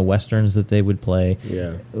 westerns that they would play.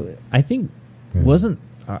 Yeah. I think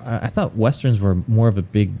I thought westerns were more of a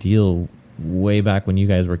big deal way back when you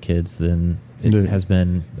guys were kids than it has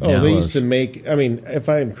been. Oh, they used to make. I mean, if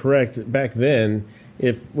I am correct, back then,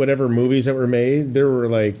 if whatever movies that were made, there were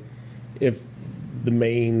like, if the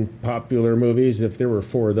main popular movies, if there were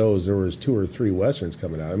 4 of those, there was 2 or 3 westerns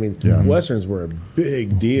coming out. I mean, westerns were a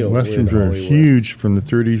big deal. Westerns were huge from the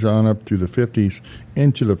 30s on up to the 50s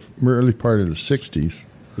into the early part of the 60s.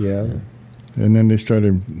 Yeah. And then they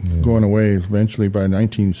started going away. Eventually, by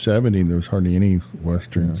 1970, there was hardly any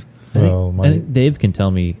westerns. I think Dave can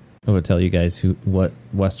tell me. I would tell you guys what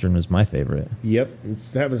western was my favorite. Yep, it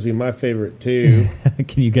happens to be my favorite too.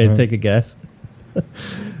 Can you guys take a guess?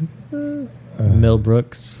 Mel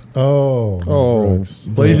Brooks. Brooks.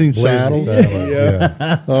 Blazing Saddles.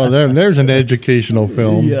 Yeah. Oh, there's an educational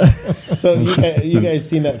film. Yeah. So you guys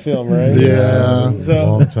seen that film, right? Yeah. So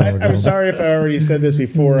Long time ago. I'm sorry if I already said this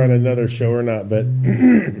before on another show or not, but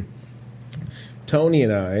Tony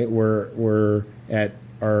and I were at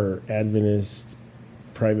our Adventist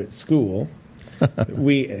private school. My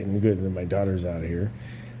daughter's out of here.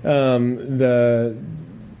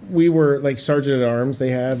 We were like sergeant at arms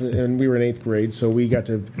they have, and we were in 8th grade, so we got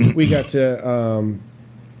to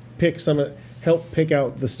help pick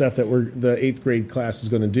out the stuff that the 8th grade class is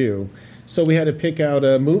going to do. So we had to pick out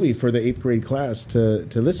a movie for the 8th grade class to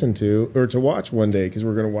listen to or to watch one day because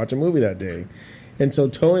we're going to watch a movie that day. And so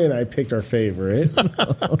Tony and I picked our favorite,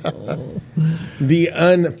 the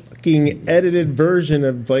unfucking edited version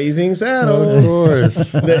of Blazing Saddles. Of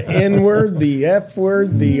course. The N word, the F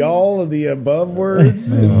word, the all of the above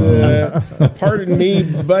words. Pardon me,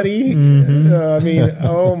 buddy. I mean,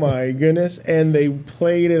 oh my goodness. And they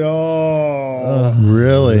played it all.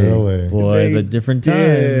 Really? Boy, They it's a different time.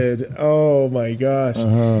 did. Oh my gosh.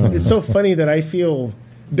 It's so funny that I feel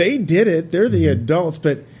they did it. They're the adults,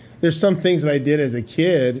 but there's some things that I did as a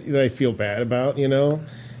kid that I feel bad about,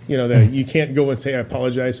 that you can't go and say I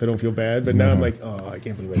apologize so I don't feel bad. But now I'm like, oh, I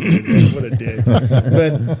can't believe I did that. What a dick.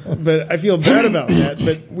 But I feel bad about that.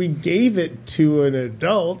 But we gave it to an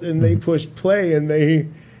adult and they pushed play and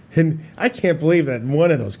I can't believe that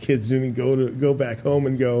one of those kids didn't go back home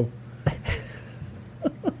and go,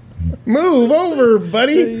 move over,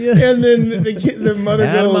 buddy. And then the mother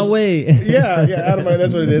goes, Out of my way. yeah, out of my.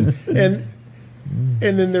 That's what it is.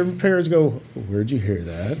 And then their parents go, where'd you hear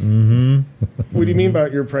that? Mm-hmm. What do you mean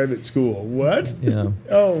about your private school? What? Yeah.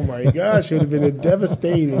 Oh, my gosh. It would have been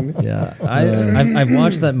devastating. Yeah. I've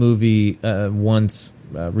watched that movie once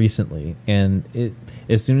recently, and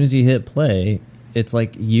as soon as you hit play, it's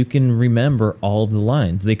like you can remember all of the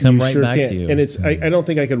lines. They come right back to you. And I don't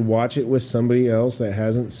think I could watch it with somebody else that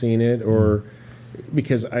hasn't seen it or...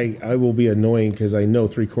 Because I will be annoying because I know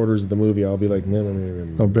 3/4 of the movie I'll be like,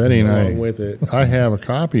 no. Betty and I, with it. I have a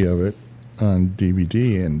copy of it on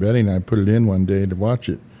DVD, and Betty and I put it in one day to watch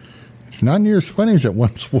it. It's not near as funny as it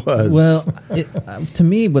once was. Well, to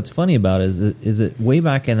me, what's funny about it is it way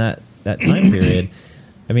back in that time period.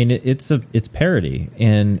 I mean, it's parody,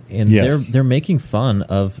 and Yes. they're making fun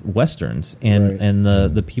of westerns and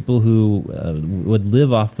the people who would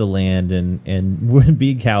live off the land and would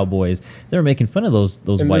be cowboys. They're making fun of those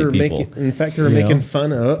And white people. In fact, they were making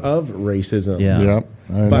fun of racism. Yeah. Yep,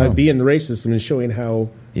 I By know. being racist and showing how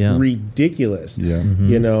ridiculous. Yeah.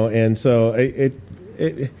 And so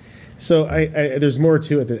there's more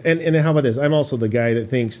to it. And how about this? I'm also the guy that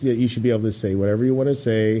thinks that you should be able to say whatever you want to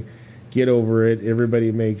say. Get over it.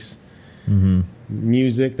 Everybody makes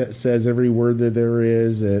music that says every word that there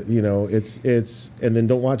is. It's and then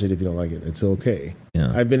don't watch it if you don't like it. It's okay.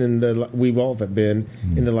 Yeah. I've been we've all been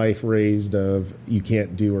in the life raised of you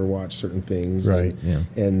can't do or watch certain things. Right. Yeah.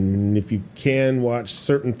 And if you can watch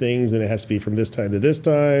certain things, then it has to be from this time to this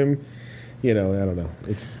time. I don't know.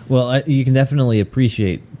 You can definitely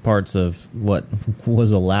appreciate parts of what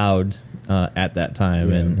was allowed at that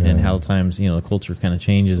time and how times the culture kind of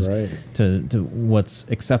changes to what's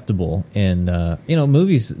acceptable and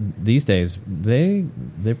movies these days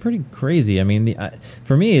they're pretty crazy. I mean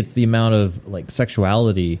for me it's the amount of like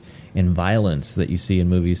sexuality and violence that you see in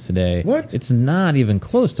movies today. What? It's not even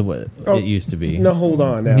close to what it used to be. No, hold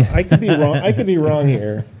on now. I could be wrong. I could be wrong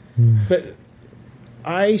here, but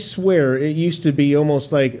I swear it used to be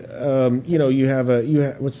almost like you have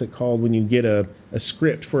what's it called when you get a a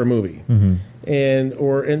script for a movie,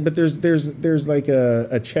 but there's like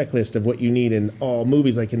a checklist of what you need in all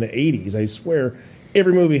movies. Like in the 80s, I swear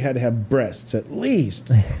every movie had to have breasts at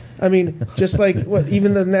least. I mean, just like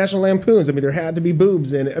even the National Lampoons. I mean, there had to be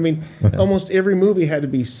boobs in it. I mean, almost every movie had to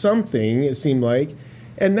be something. It seemed like,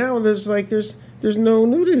 and now there's no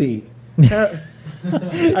nudity.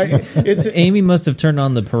 Amy must have turned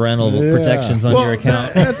on the parental protections on your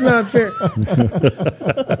account. That's not fair.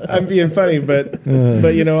 I'm being funny, but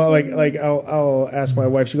you know, like I'll ask my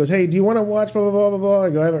wife. She goes, "Hey, do you want to watch blah blah blah blah blah?" I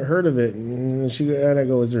go, "I haven't heard of it." And I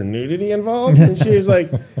go, "Is there nudity involved?" And she's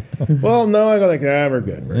like, "Well, no." I go, "Like, we're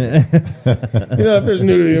good. We're good." You know, if there's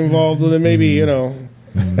nudity involved, well, then maybe you know.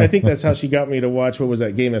 I think that's how she got me to watch, what was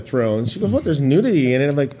that, Game of Thrones. She goes, "What, there's nudity in it?"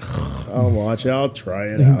 I'm like, "I'll watch it. I'll try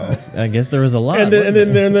it out." I guess there was a lot. And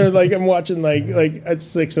then they're like, I'm watching like at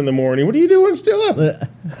 6 a.m. What are you doing still up?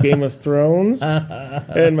 Game of Thrones.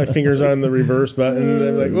 And my finger's on the reverse button. And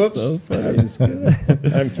I'm like, whoops. So funny. I'm just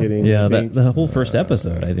kidding. I'm kidding. Yeah, the whole first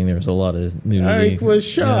episode, I think there was a lot of nudity. I was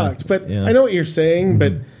shocked. But I know what you're saying,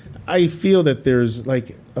 but I feel that there's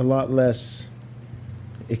like a lot less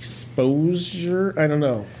exposure. I don't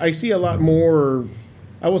know. I see a lot more.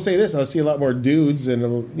 I will say this: I see a lot more dudes, and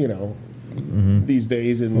you know, these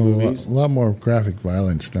days in movies. A lot more graphic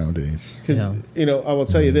violence nowadays. Because you know, I will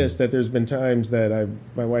tell you this: that there's been times that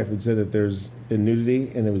my wife had said that there's been nudity,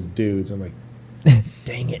 and it was dudes. I'm like,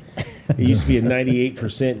 dang it! It used to be a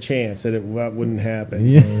 98% chance that it wouldn't happen.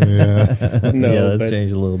 No, that's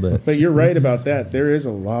changed a little bit. But you're right about that. There is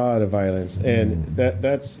a lot of violence, and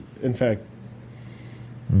that's in fact.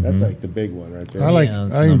 That's like the big one right there.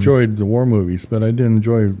 I enjoyed the war movies, but I didn't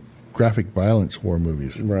enjoy graphic violence war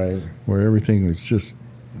movies. Right. Where everything was just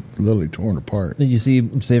literally torn apart. Did you see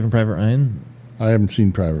Saving Private Ryan? I haven't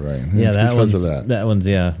seen Private Ryan. Yeah, it's that because one's, of that. That one's,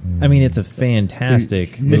 yeah. I mean, it's a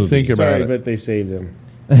fantastic movie. Think about Sorry, it. but they saved him.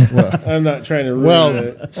 I'm not trying to ruin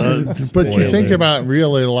it. But you think about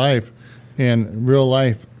real life and real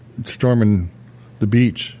life storming the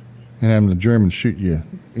beach and having the Germans shoot you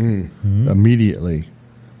immediately.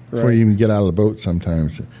 Before you even get out of the boat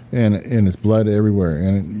sometimes. And it's blood everywhere.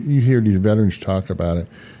 And you hear these veterans talk about it,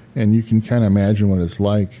 and you can kind of imagine what it's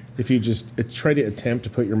like. If you just try to attempt to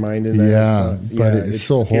put your mind in that. Yeah, but it's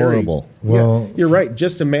so scary. horrible. Well, you're right.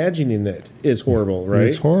 Just imagining it is horrible, right?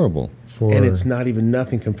 It's horrible. And it's not even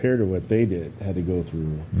nothing compared to what they had to go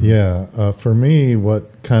through. Yeah. For me,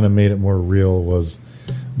 what kind of made it more real was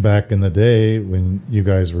back in the day when you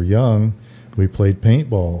guys were young, we played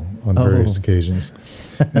paintball on various occasions.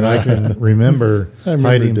 And I can remember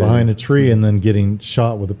hiding behind a tree and then getting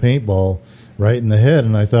shot with a paintball right in the head.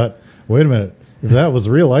 And I thought, wait a minute, if that was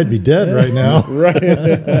real, I'd be dead right now.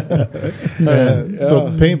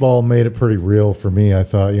 So paintball made it pretty real for me. I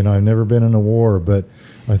thought, you know, I've never been in a war, but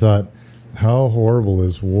I thought, how horrible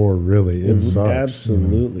is war really? It sucks.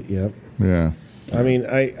 Absolutely, yep. Yeah. I mean,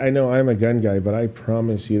 I know I'm a gun guy, but I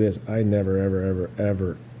promise you this, I never, ever, ever,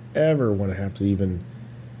 ever, ever want to have to even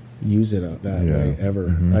use it that way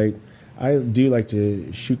ever. I do like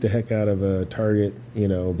to shoot the heck out of a target, you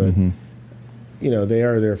know, but you know, they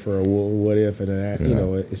are there for a what if and you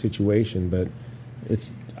know, a situation, but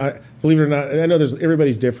believe it or not, I know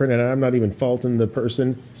everybody's different, and I'm not even faulting the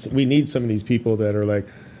person. We need some of these people that are like,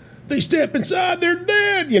 they step inside, they're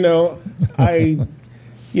dead, you know. I'm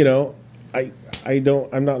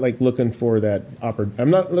not like looking for that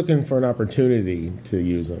I'm not looking for an opportunity to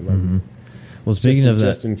use them. Well, speaking of that,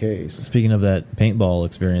 just in case. Speaking of that paintball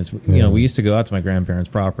experience, you know, we used to go out to my grandparents'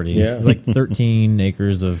 property. Yeah. It was like 13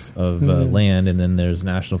 acres of land, and then there's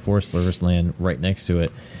National Forest Service land right next to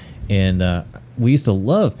it. And we used to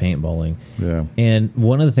love paintballing. Yeah. And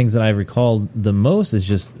one of the things that I recalled the most is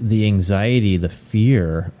just the anxiety, the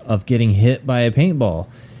fear of getting hit by a paintball.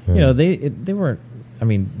 You know, they weren't. I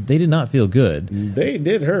mean, they did not feel good. They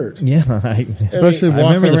did hurt. Yeah, especially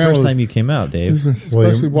I remember the first time you came out, Dave.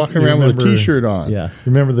 Especially walking around with a T-shirt on. Yeah.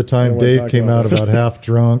 Remember the time Dave came out about half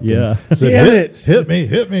drunk? Yeah. Said, Damn it!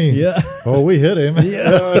 Hit me. Yeah. Oh, we hit him.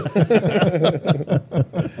 Yeah.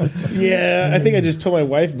 Yeah, I think I just told my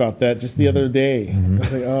wife about that just the other day. I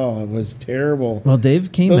was like, oh, it was terrible. Well,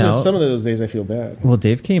 Dave came those out. Are some of those days I feel bad. Well,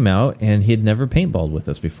 Dave came out, and he had never paintballed with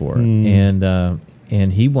us before.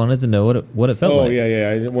 And he wanted to know what it felt like. Oh, yeah.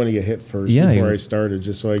 I didn't want to get hit first before I started,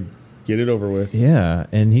 just so I get it over with. Yeah,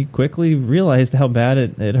 and he quickly realized how bad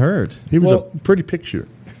it hurt. He was a pretty picture.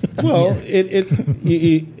 Well,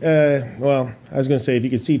 well, I was going to say if you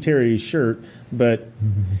could see Terry's shirt, but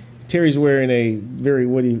Terry's wearing a very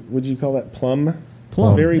would you call that plum?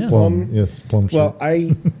 Very plum. Yes, plum shirt. Well,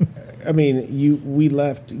 I mean, we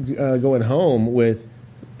left going home with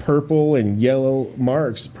purple and yellow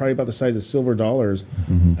marks, probably about the size of silver dollars,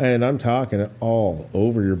 and I'm talking all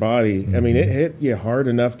over your body. I mean, it hit you hard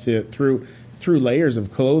enough to through layers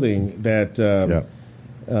of clothing that.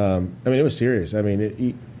 I mean, it was serious. I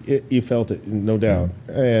mean, you felt it, no doubt.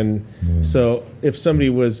 And so, if somebody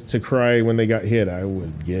was to cry when they got hit, I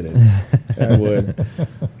would get it. I would.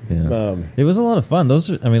 Yeah. It was a lot of fun. Those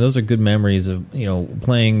are good memories of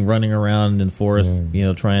playing, running around in the forest,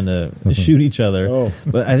 trying to shoot each other. Oh.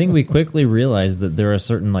 But I think we quickly realized that there are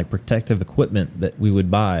certain like protective equipment that we would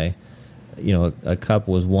buy. A cup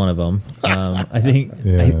was one of them. I think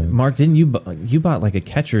Mark, didn't you bought like a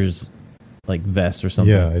catcher's like vest or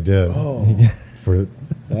something? Yeah, I did. Oh, For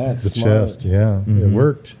that's the smart. chest, it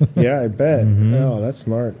worked. Yeah, I bet. Oh, that's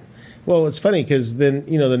smart. Well, it's funny because then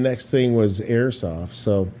the next thing was airsoft.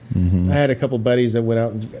 So I had a couple buddies that went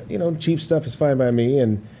out and cheap stuff is fine by me,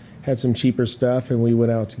 and had some cheaper stuff, and we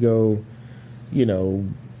went out to go,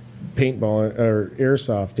 paintball or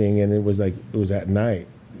airsofting, and it was at night.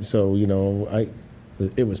 So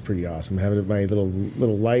it was pretty awesome having my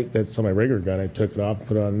little light that's on my regular gun. I took it off,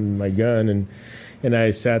 put it on my gun, and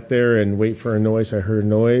I sat there and wait for a noise. I heard a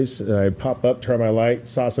noise. I'd pop up, turn my light,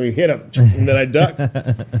 saw somebody hit him, and then I ducked.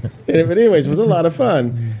 But anyways, it was a lot of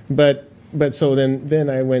fun. But so then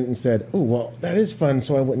I went and said, oh, well, that is fun.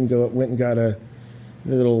 So I went and got a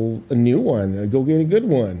new one. Go get a good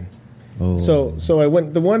one. Oh. So I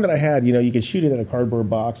went. The one that I had, you could shoot it in a cardboard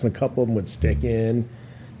box, and a couple of them would stick in.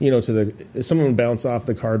 Some would bounce off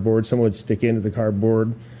the cardboard, some would stick into the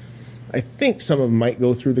cardboard. I think some of them might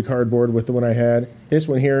go through the cardboard with the one I had. This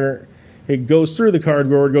one here, it goes through the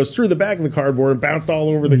cardboard, goes through the back of the cardboard, and bounced all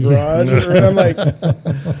over the garage. And I'm like,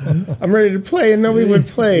 I'm ready to play, and nobody would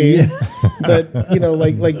play. But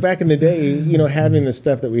like back in the day, having the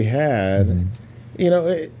stuff that we had,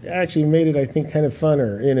 it actually made it, I think, kind of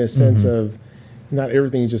funner in a sense of. Not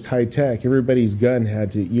everything is just high tech. Everybody's gun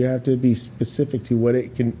you have to be specific to what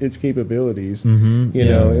its capabilities.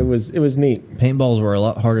 It was neat. Paintballs were a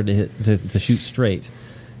lot harder to hit to shoot straight.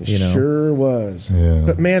 Sure was. Yeah.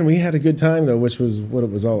 But man, we had a good time though, which was what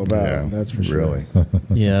it was all about. Yeah, that's for sure. Really.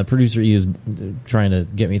 Yeah, producer E is trying to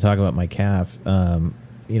get me to talk about my calf. The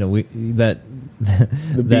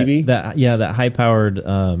BB? that high powered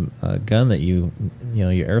gun that your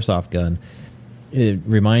airsoft gun. It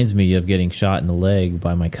reminds me of getting shot in the leg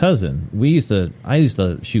by my cousin. I used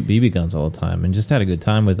to shoot BB guns all the time and just had a good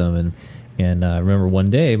time with them. And I remember one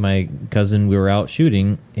day my cousin, we were out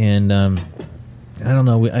shooting, and I don't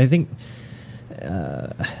know. I think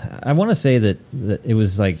I want to say that it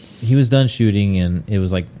was like he was done shooting, and it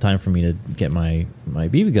was like time for me to get my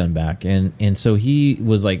BB gun back. And so he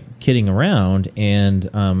was like kidding around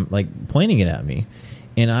and like pointing it at me,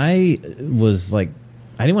 and I was like.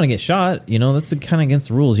 I didn't want to get shot. That's kind of against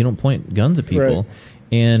the rules. You don't point guns at people. Right.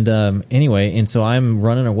 And anyway, and so I'm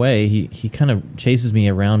running away. He kind of chases me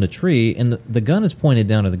around a tree, and the gun is pointed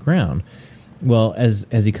down to the ground. Well, as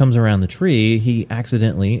he comes around the tree, he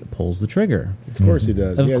accidentally pulls the trigger. Of course he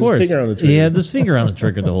does. Of course. His finger on the trigger. He had this finger on the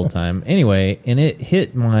trigger the whole time. Anyway, and it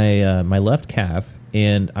hit my my left calf,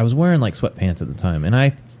 and I was wearing like sweatpants at the time, and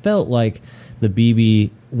I felt like the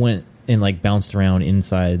BB went and like bounced around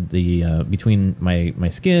inside the between my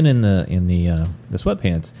skin and the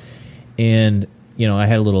sweatpants, and I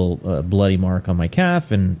had a little bloody mark on my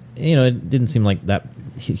calf, and it didn't seem like that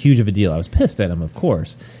huge of a deal. I was pissed at him, of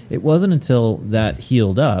course. It wasn't until that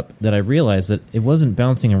healed up that I realized that it wasn't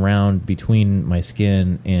bouncing around between my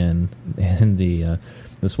skin and the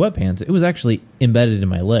sweatpants. It was actually embedded in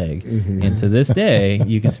my leg, and to this day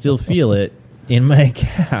you can still feel it in my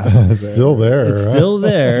calf. It's still there. It's still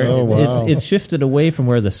there. Oh, wow. It's shifted away from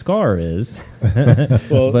where the scar is,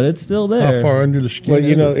 but it's still there. How far under the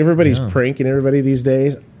skin? Well, everybody's pranking everybody these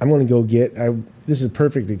days. I'm going to go get. This is a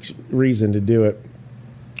perfect reason to do it.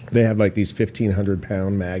 They have like these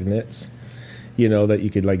 1,500-pound magnets, that you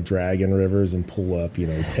could like drag in rivers and pull up,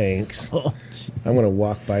 tanks. Oh, I'm going to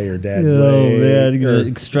walk by your dad's leg. Oh man, you're going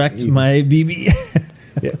to extract my BB.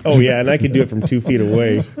 Yeah. Oh yeah, and I could do it from 2 feet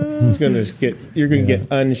away. You're going to get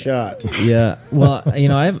unshot. Yeah. Well,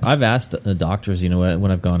 I've asked the doctors,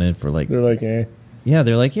 when I've gone in for like, They're like, eh. Yeah,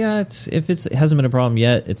 they're like, yeah, it hasn't been a problem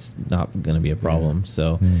yet, it's not going to be a problem.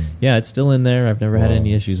 So, yeah, it's still in there. I've never had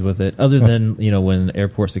any issues with it, other than when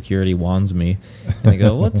airport security wands me, and they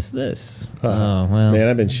go, "What's this?" Oh, well, man,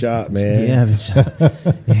 I've been shot, man. Yeah, I've been shot.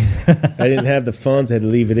 I didn't have the funds. I had to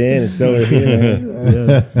leave it in. It's over here.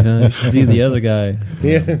 You should see the other guy.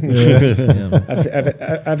 Yeah.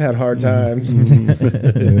 I've had hard times.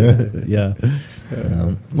 Yeah.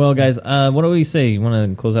 Well, guys, what do we say? You want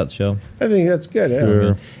to close out the show? I think that's good. Yeah.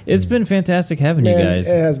 Sure. It's been fantastic having you Man, guys.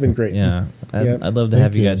 it has been great. Yeah, Yeah. I'd love to Thank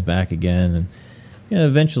have you you. guys back again, and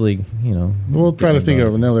eventually, We'll try to get think of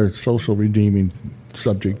involved. another social redeeming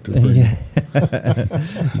subject. To bring. Yeah,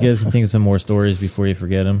 you guys can think of some more stories before you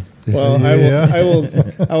forget them. Well, Yeah.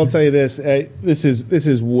 I will tell you this. This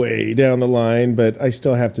is way down the line, but I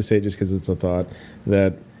still have to say, just because it's a thought,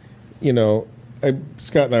 that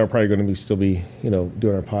Scott and I are probably going to still be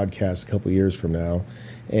doing our podcast a couple of years from now,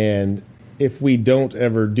 and if we don't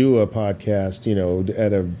ever do a podcast,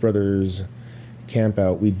 at a brothers camp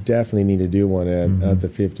out, we definitely need to do one at the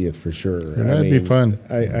 50th for sure. that'd be fun.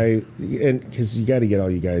 And because you got to get all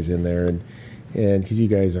you guys in there, and because you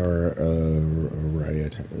guys are a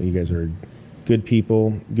riot. You guys are good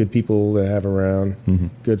people to have around,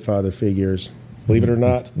 good father figures. Believe it or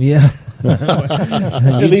not, Yeah,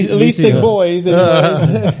 at least you in know. boys. No,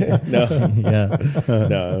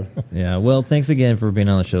 yeah, yeah. Well, thanks again for being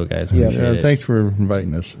on the show, guys. Yeah. Appreciate it. Thanks for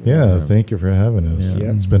inviting us. Yeah, thank you for having us.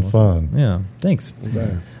 Yeah. It's been fun. Yeah, thanks.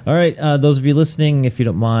 no. All right, those of you listening, if you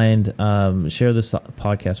don't mind, share this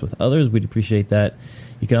podcast with others. We'd appreciate that.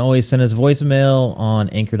 You can always send us a voicemail on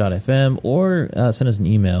anchor.fm or send us an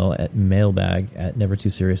email at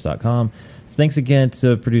mailbag@nevertooserious.com. Thanks again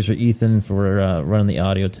to producer Ethan for running the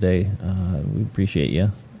audio today. We appreciate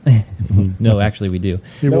you. No, actually, we do.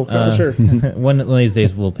 You're Nope, welcome. for sure. One of these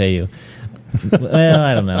days, we'll pay you. Well,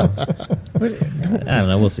 I don't know. I don't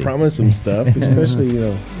know. We'll see. Promise some stuff, especially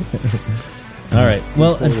All right.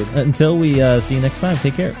 Well, until we see you next time,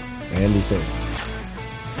 take care. and be safe.